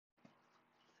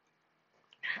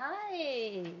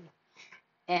Hi,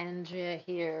 Andrea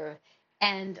here,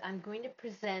 and I'm going to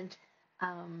present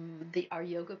our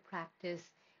yoga practice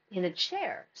in a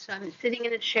chair. So I'm sitting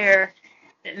in a chair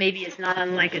that maybe is not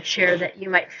unlike a chair that you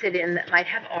might sit in that might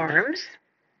have arms.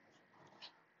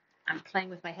 I'm playing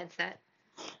with my headset.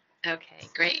 Okay,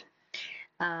 great.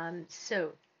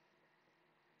 So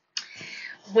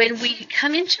when we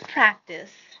come into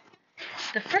practice,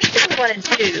 the first thing we want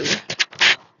to do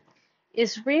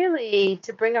is really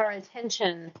to bring our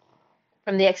attention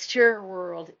from the exterior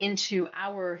world into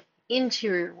our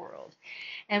interior world.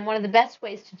 And one of the best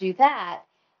ways to do that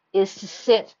is to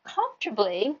sit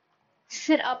comfortably,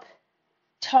 sit up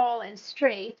tall and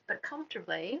straight, but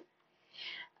comfortably.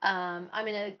 I'm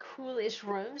in a coolish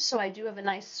room, so I do have a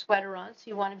nice sweater on, so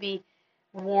you want to be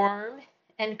warm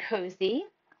and cozy.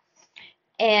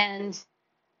 And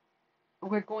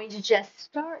we're going to just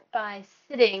start by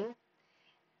sitting,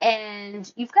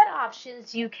 and you've got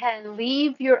options. You can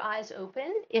leave your eyes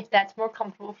open if that's more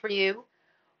comfortable for you,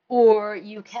 or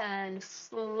you can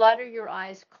flutter your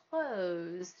eyes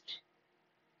closed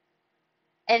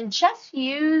and just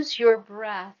use your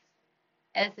breath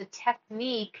as a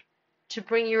technique to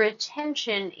bring your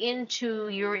attention into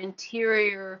your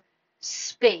interior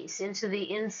space, into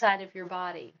the inside of your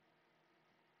body.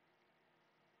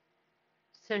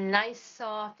 So nice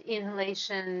soft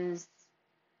inhalations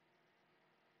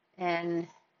and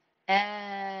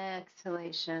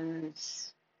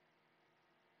exhalations.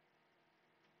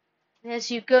 And as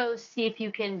you go, see if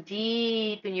you can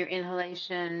deepen your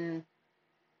inhalation,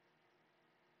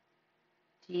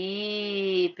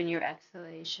 deepen your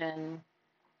exhalation.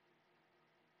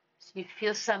 So you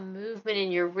feel some movement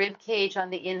in your rib cage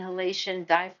on the inhalation,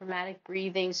 diaphragmatic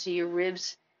breathing, so your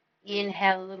ribs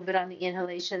inhale a little bit on the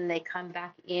inhalation, they come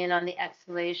back in on the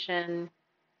exhalation.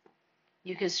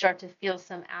 You can start to feel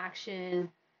some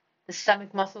action. The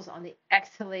stomach muscles on the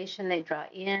exhalation, they draw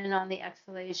in on the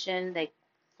exhalation, they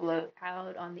float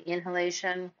out on the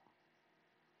inhalation.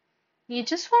 You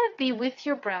just want to be with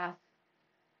your breath.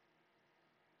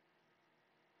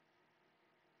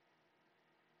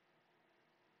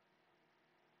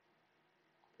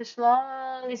 As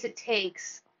long as it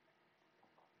takes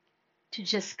to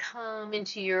just come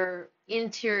into your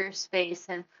interior space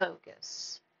and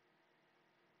focus.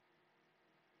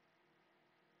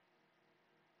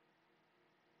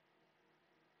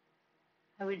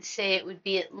 I would say it would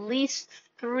be at least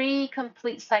 3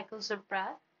 complete cycles of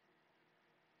breath.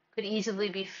 Could easily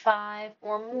be 5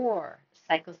 or more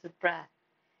cycles of breath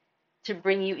to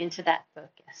bring you into that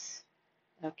focus.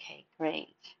 Okay,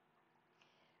 great.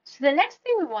 So the next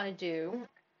thing we want to do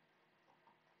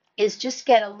is just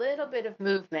get a little bit of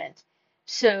movement.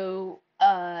 So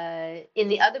in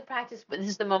the other practice, but this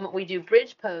is the moment we do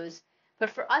bridge pose, but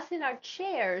for us in our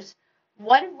chairs,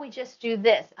 what if we just do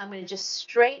this? I'm going to just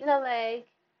straighten a leg,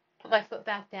 put my foot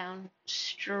back down,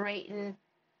 straighten,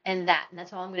 and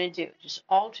that's all I'm going to do. Just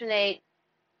alternate,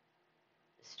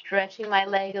 stretching my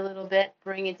leg a little bit,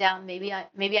 bring it down. Maybe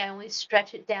I only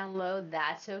stretch it down low.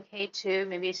 That's okay too.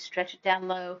 Maybe stretch it down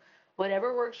low.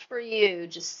 Whatever works for you,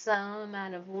 just some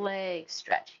amount of leg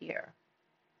stretch here.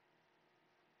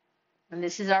 And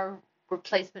this is our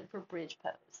replacement for bridge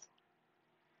pose.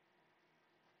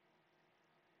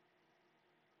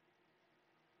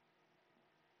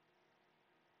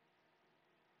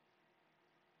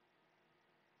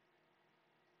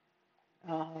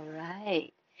 All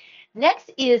right.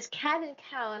 Next is cat and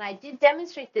cow, and I did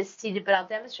demonstrate this seated, but I'll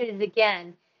demonstrate it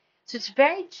again. So it's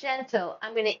very gentle.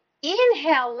 I'm going to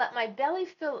inhale, let my belly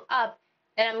fill up,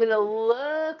 and I'm going to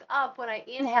look up when I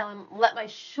inhale and let my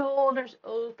shoulders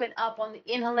open up on the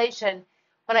inhalation.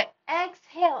 When I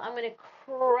exhale, I'm going to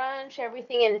crunch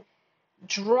everything in,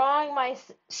 drawing my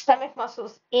stomach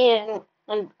muscles in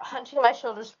and hunching my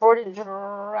shoulders forward and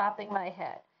dropping my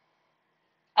head.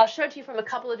 I'll show it to you from a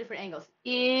couple of different angles.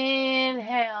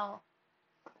 Inhale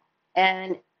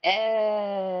and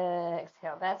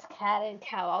exhale. That's cat and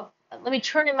cow. Let me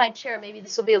turn in my chair. Maybe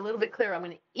this will be a little bit clearer. I'm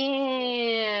going to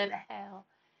inhale.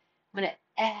 I'm going to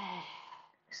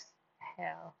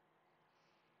exhale.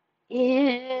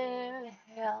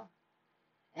 Inhale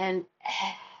and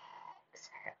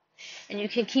exhale. And you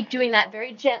can keep doing that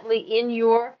very gently in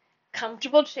your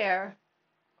comfortable chair.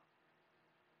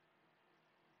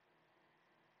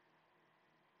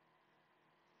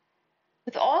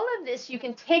 With all of this, you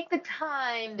can take the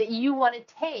time that you want to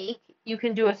take. You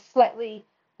can do a slightly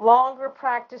longer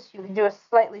practice. You can do a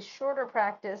slightly shorter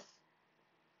practice.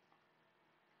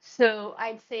 So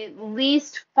I'd say at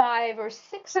least 5 or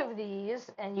 6 of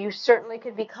these, and you certainly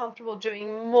could be comfortable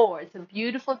doing more. It's a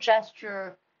beautiful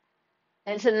gesture,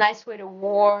 and it's a nice way to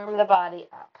warm the body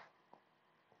up.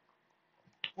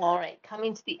 All right,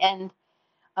 coming to the end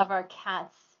of our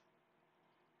cats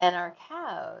and our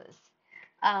cows.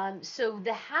 So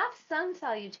the half sun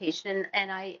salutation,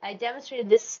 and I demonstrated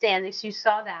this standing, so you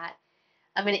saw that.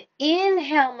 I'm going to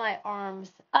inhale my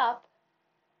arms up.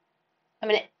 I'm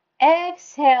going to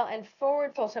exhale and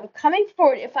forward fold. So I'm coming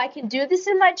forward. If I can do this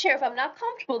in my chair, if I'm not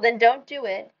comfortable, then don't do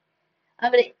it.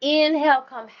 I'm going to inhale,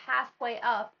 come halfway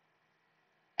up.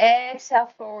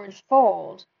 Exhale, forward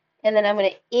fold. And then I'm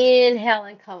going to inhale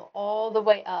and come all the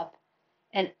way up.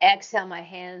 And exhale, my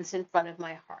hands in front of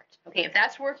my heart. Okay, if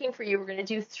that's working for you, we're going to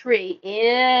do 3.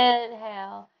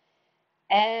 Inhale,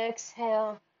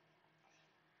 exhale,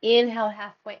 inhale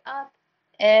halfway up,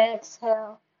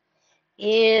 exhale,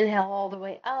 inhale all the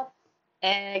way up,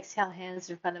 exhale, hands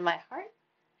in front of my heart.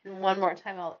 And one more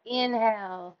time, I'll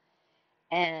inhale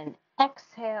and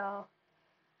exhale,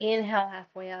 inhale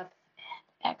halfway up,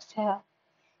 and exhale,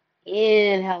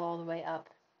 inhale all the way up,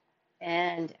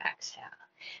 and exhale.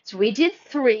 So we did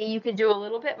 3. You can do a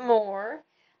little bit more.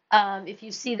 If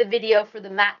you see the video for the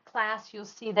mat class, you'll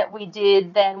see that we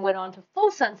went on to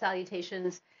full sun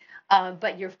salutations,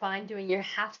 but you're fine doing your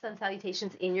half sun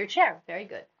salutations in your chair. Very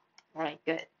good. All right,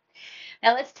 good.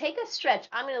 Now let's take a stretch.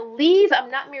 I'm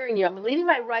not mirroring you. I'm leaving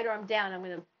my right arm down. I'm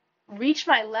going to reach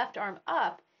my left arm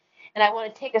up, and I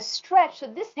want to take a stretch. So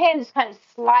this hand is kind of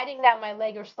sliding down my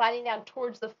leg or sliding down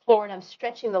towards the floor, and I'm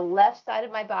stretching the left side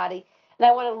of my body. And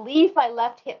I want to leave my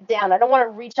left hip down. I don't want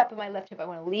to reach up in my left hip. I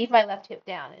want to leave my left hip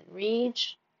down and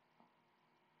reach.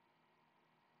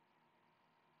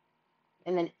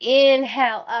 And then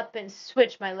inhale up and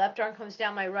switch. My left arm comes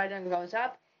down, my right arm goes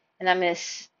up. And I'm going to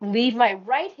leave my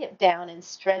right hip down and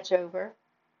stretch over.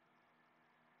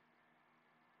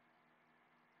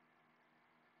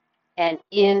 And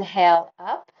inhale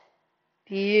up.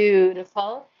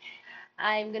 Beautiful.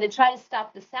 I'm going to try to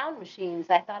stop the sound machines.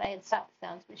 I thought I had stopped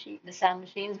the sound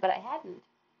machines, but I hadn't.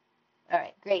 All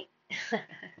right, great.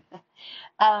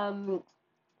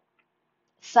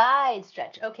 Side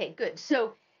stretch. Okay, good.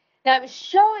 So now I was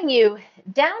showing you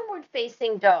downward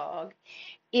facing dog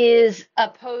is a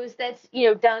pose that's,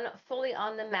 done fully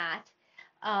on the mat.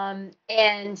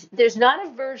 And there's not a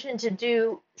version to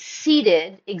do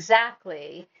seated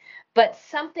exactly, but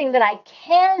something that I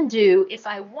can do if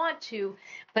I want to,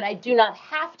 but I do not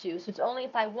have to. So it's only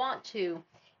if I want to,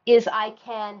 is I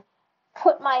can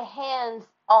put my hands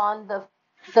on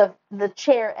the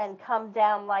chair and come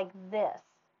down like this.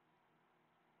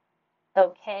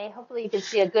 Okay, hopefully you can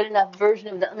see a good enough version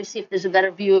of that. Let me see if there's a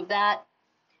better view of that.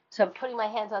 So I'm putting my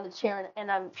hands on the chair and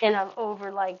I'm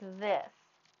over like this.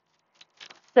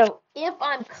 So if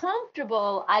I'm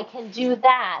comfortable, I can do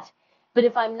that. But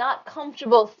if I'm not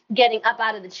comfortable getting up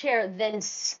out of the chair, then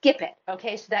skip it.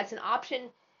 Okay, so that's an option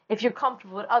if you're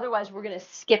comfortable, but otherwise we're going to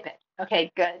skip it. Okay,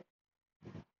 good.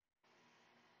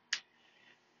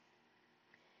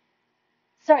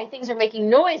 Sorry, things are making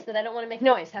noise that I don't want to make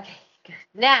noise. Okay, good.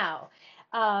 Now,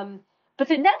 but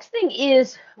the next thing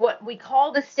is what we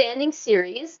call the standing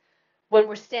series, when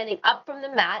we're standing up from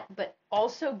the mat, but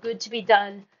also good to be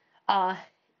done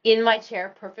in my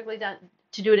chair, perfectly done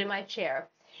to do it in my chair.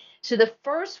 So the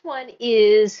first one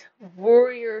is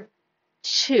Warrior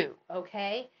 2,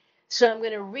 okay? So I'm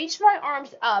going to reach my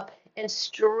arms up and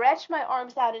stretch my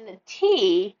arms out in a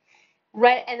T,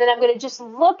 right? And then I'm going to just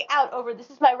look out over, this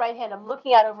is my right hand, I'm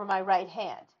looking out over my right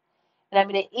hand. And I'm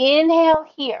going to inhale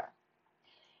here.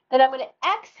 Then I'm going to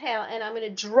exhale and I'm going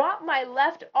to drop my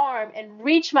left arm and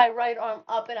reach my right arm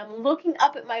up, and I'm looking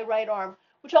up at my right arm,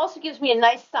 which also gives me a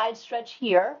nice side stretch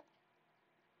here.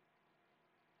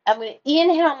 I'm going to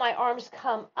inhale, my arms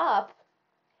come up,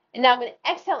 and now I'm going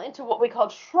to exhale into what we call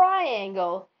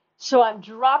triangle. So I'm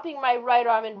dropping my right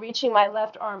arm and reaching my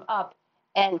left arm up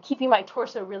and keeping my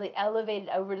torso really elevated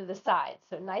over to the side.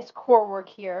 So nice core work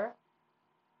here.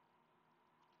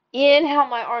 Inhale,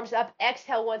 my arms up.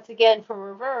 Exhale once again for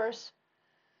reverse.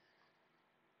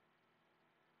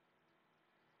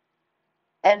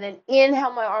 And then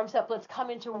inhale, my arms up. Let's come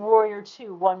into Warrior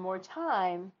 2 one more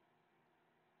time.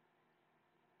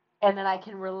 And then I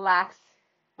can relax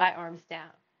my arms down.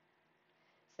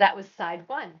 So that was side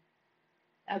 1.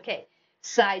 Okay,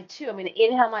 side 2. I'm going to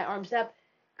inhale, my arms up,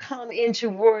 come into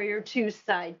Warrior 2,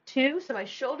 side 2. So my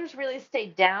shoulders really stay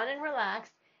down and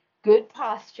relaxed. Good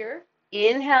posture.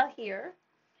 Inhale here.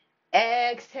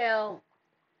 Exhale,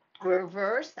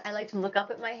 reverse. I like to look up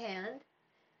at my hand.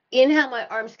 Inhale, my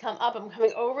arms come up. I'm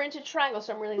coming over into triangle.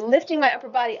 So I'm really lifting my upper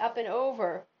body up and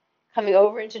over, coming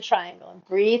over into triangle. And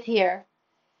breathe here.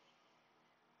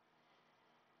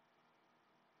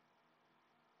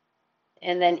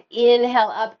 And then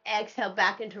inhale up, exhale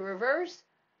back into reverse.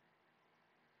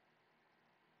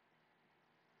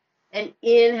 And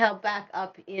inhale back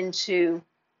up into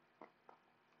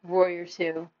warrior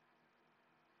two.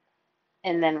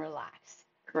 And then relax.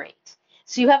 Great.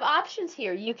 So you have options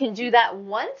here. You can do that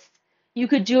once. You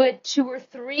could do it 2 or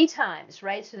 3 times,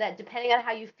 right? So that depending on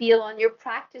how you feel on your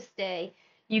practice day,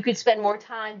 you could spend more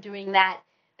time doing that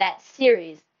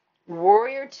series.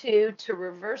 Warrior two to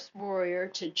reverse warrior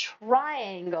to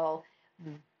triangle,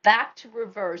 back to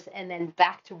reverse, and then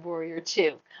back to warrior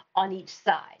two on each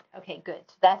side. Okay, good.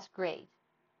 That's great.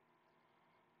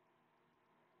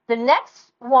 The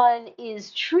next one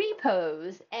is tree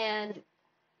pose, and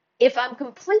if I'm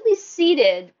completely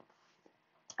seated,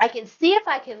 I can see if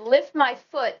I can lift my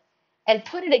foot and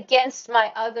put it against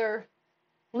my other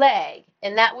leg,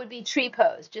 and that would be tree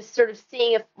pose. Just sort of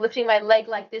seeing if lifting my leg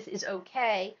like this is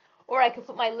okay, or I could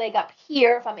put my leg up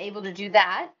here if I'm able to do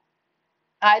that.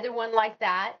 Either one like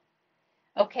that.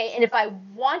 Okay, and if I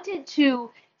wanted to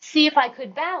see if I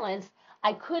could balance,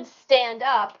 I could stand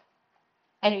up.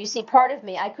 And you see part of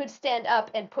me, I could stand up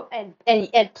and put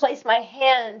and place my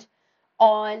hand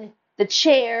on the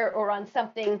chair or on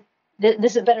something.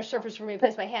 This is a better surface for me to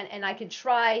place my hand, and I could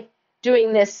try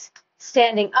doing this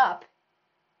standing up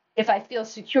if I feel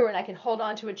secure and I can hold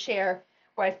on to a chair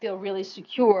where I feel really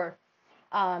secure.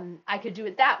 I could do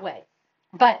it that way,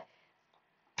 but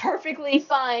perfectly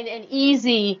fine and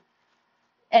easy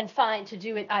and fine to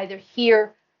do it either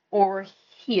here or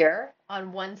here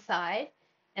on one side,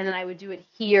 and then I would do it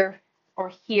here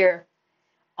or here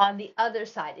on the other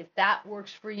side, if that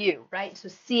works for you, right? So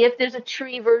see if there's a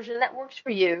tree version that works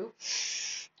for you.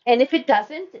 And if it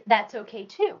doesn't, that's okay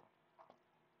too.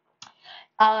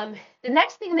 The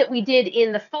next thing that we did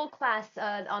in the full class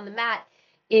on the mat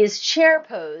is chair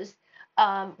pose,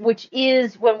 which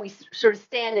is when we sort of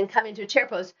stand and come into a chair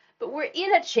pose. But we're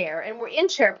in a chair and we're in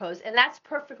chair pose, and that's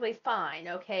perfectly fine,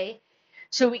 okay?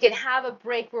 So we can have a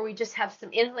break where we just have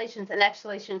some inhalations and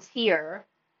exhalations here,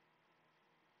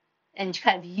 and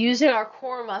kind of using our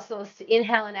core muscles to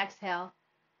inhale and exhale.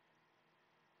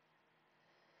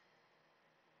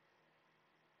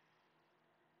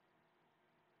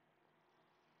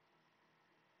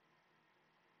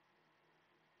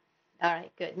 All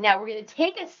right, good. Now we're going to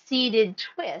take a seated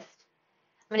twist.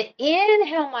 I'm going to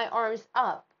inhale my arms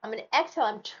up. I'm going to exhale.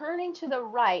 I'm turning to the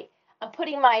right. I'm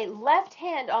putting my left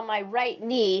hand on my right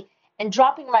knee and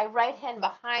dropping my right hand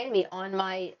behind me on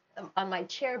my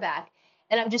chair back.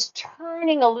 And I'm just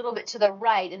turning a little bit to the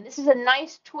right. And this is a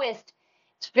nice twist.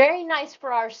 It's very nice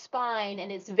for our spine,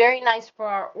 and it's very nice for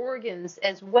our organs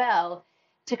as well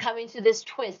to come into this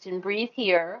twist and breathe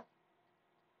here.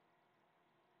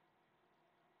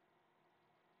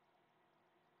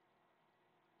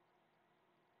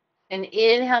 And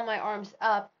inhale my arms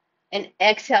up, and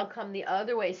exhale, come the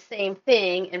other way, same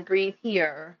thing, and breathe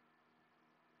here.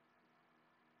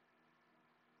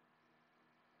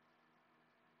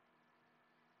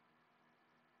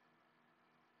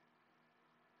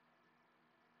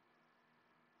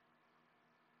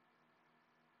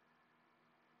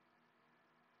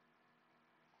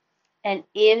 And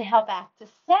inhale back to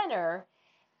center.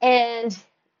 And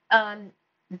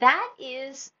that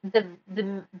is the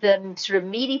sort of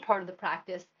meaty part of the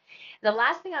practice. The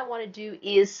last thing I want to do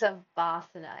is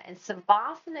Savasana. And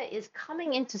Savasana is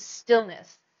coming into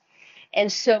stillness.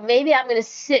 And so maybe I'm going to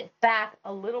sit back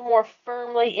a little more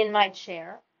firmly in my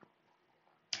chair.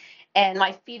 And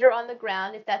my feet are on the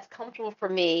ground if that's comfortable for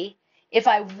me. If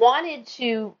I wanted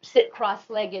to sit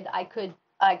cross-legged, I could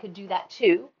do that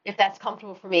too, if that's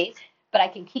comfortable for me. But I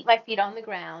can keep my feet on the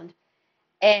ground.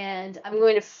 And I'm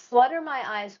going to flutter my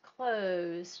eyes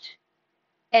closed.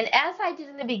 And as I did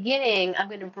in the beginning, I'm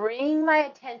going to bring my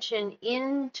attention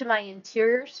into my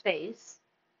interior space.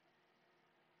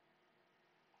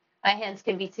 My hands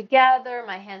can be together.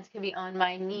 My hands can be on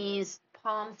my knees,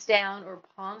 palms down or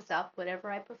palms up, whatever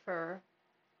I prefer.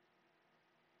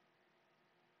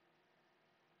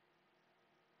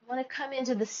 I want to come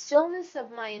into the stillness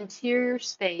of my interior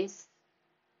space.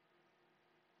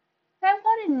 I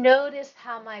want to notice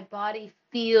how my body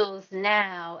feels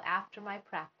now after my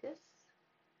practice.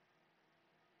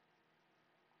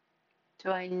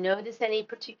 Do I notice any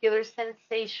particular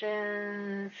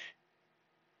sensations?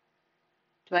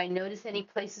 Do I notice any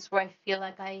places where I feel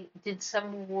like I did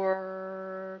some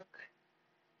work?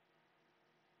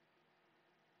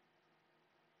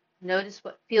 Notice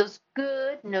what feels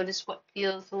good. Notice what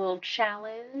feels a little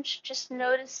challenged. Just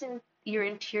notice in your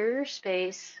interior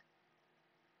space.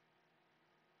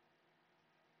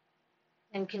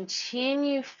 And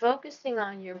continue focusing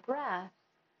on your breath.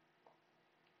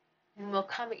 And we'll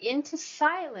come into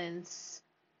silence.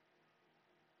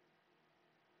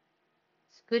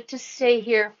 It's Good to stay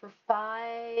here for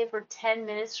 5 or 10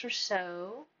 minutes or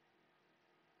so.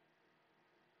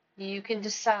 You can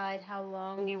decide how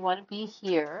long you want to be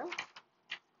here.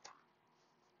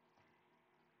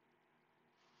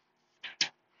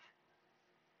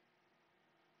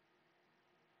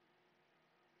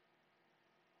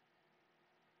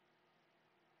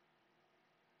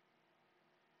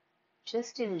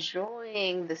 Just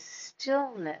enjoying the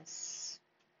stillness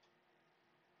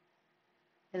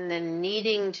and the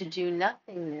needing to do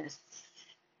nothingness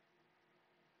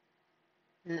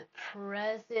and the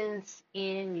presence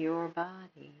in your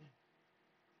body.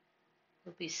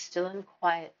 You'll be still and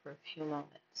quiet for a few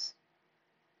moments.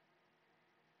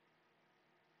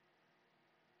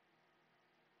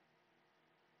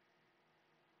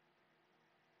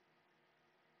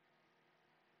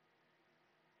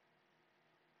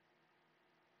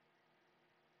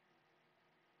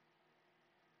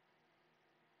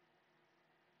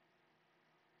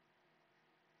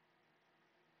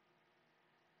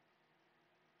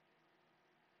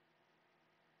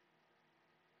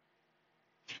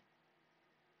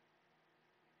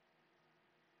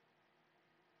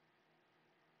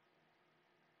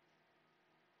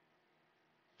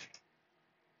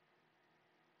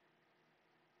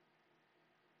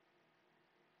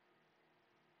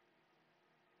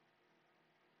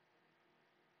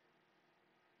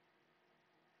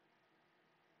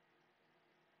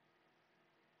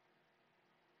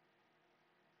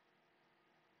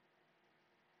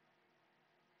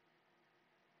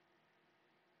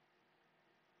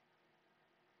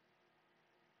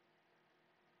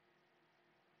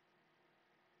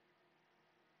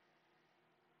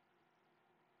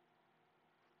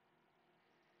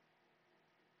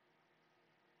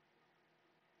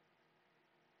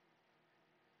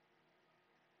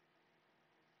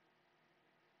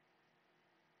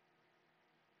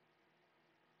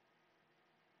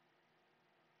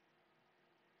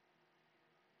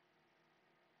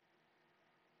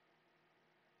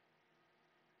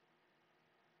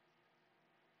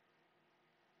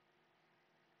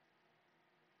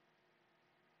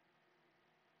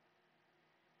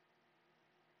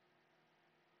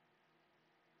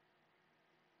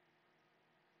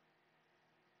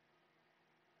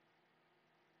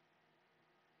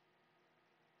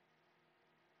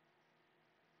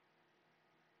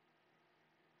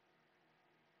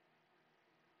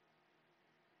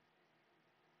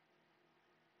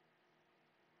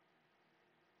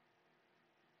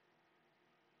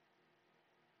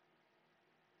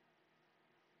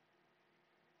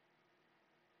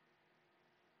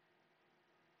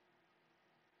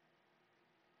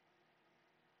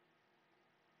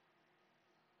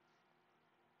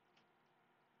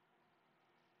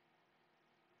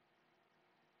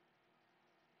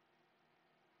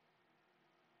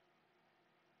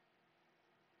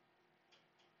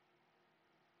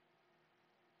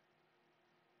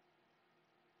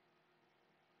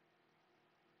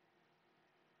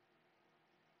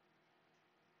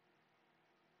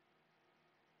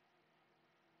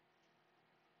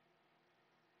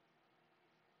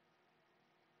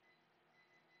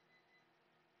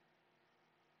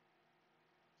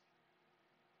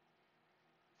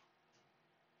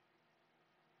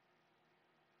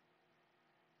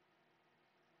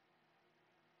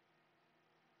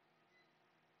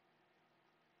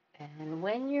 And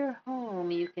when you're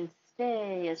home, you can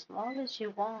stay as long as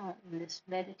you want in this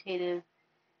meditative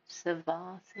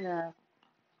savasana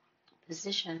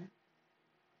position.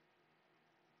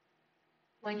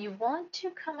 When you want to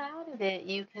come out of it,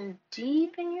 you can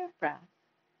deepen your breath.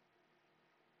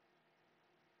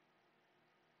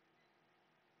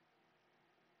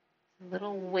 A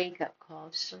little wake-up call,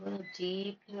 just a little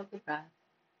deepening of the breath.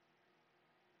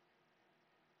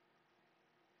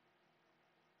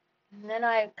 And then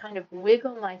I kind of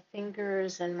wiggle my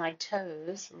fingers and my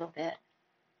toes a little bit.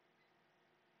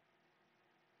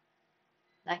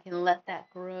 I can let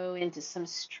that grow into some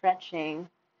stretching.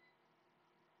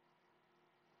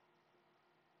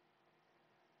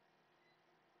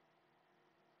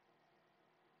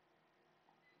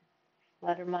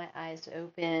 Flutter my eyes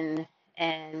open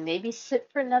and maybe sit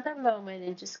for another moment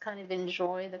and just kind of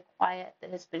enjoy the quiet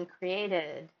that has been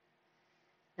created.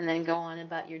 And then go on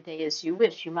about your day as you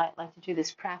wish. You might like to do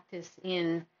this practice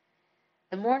in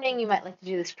the morning. You might like to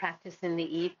do this practice in the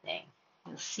evening.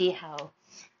 You'll see how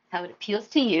it appeals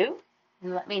to you.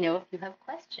 And let me know if you have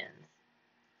questions.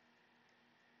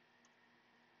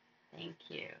 Thank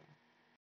you.